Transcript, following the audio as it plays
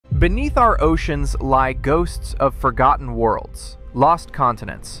Beneath our oceans lie ghosts of forgotten worlds, lost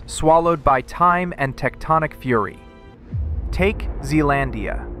continents, swallowed by time and tectonic fury. Take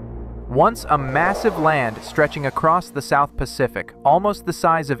Zealandia. Once a massive land stretching across the South Pacific, almost the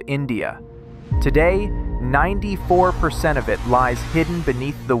size of India. Today, 94% of it lies hidden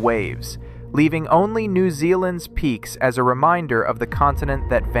beneath the waves, leaving only New Zealand's peaks as a reminder of the continent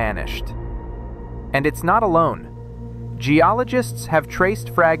that vanished. And it's not alone. Geologists have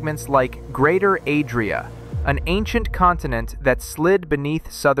traced fragments like Greater Adria, an ancient continent that slid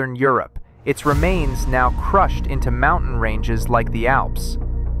beneath southern Europe, its remains now crushed into mountain ranges like the Alps.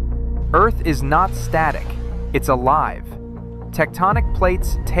 Earth is not static, it's alive. Tectonic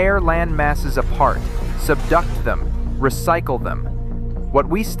plates tear land masses apart, subduct them, recycle them. What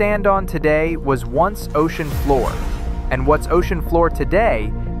we stand on today was once ocean floor, and what's ocean floor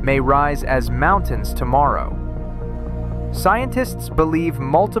today may rise as mountains tomorrow. Scientists believe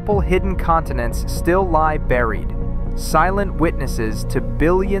multiple hidden continents still lie buried, silent witnesses to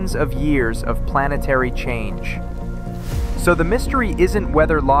billions of years of planetary change. So the mystery isn't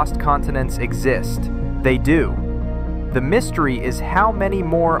whether lost continents exist. They do. The mystery is how many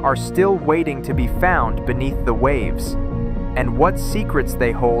more are still waiting to be found beneath the waves, and what secrets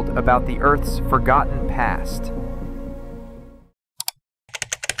they hold about the Earth's forgotten past.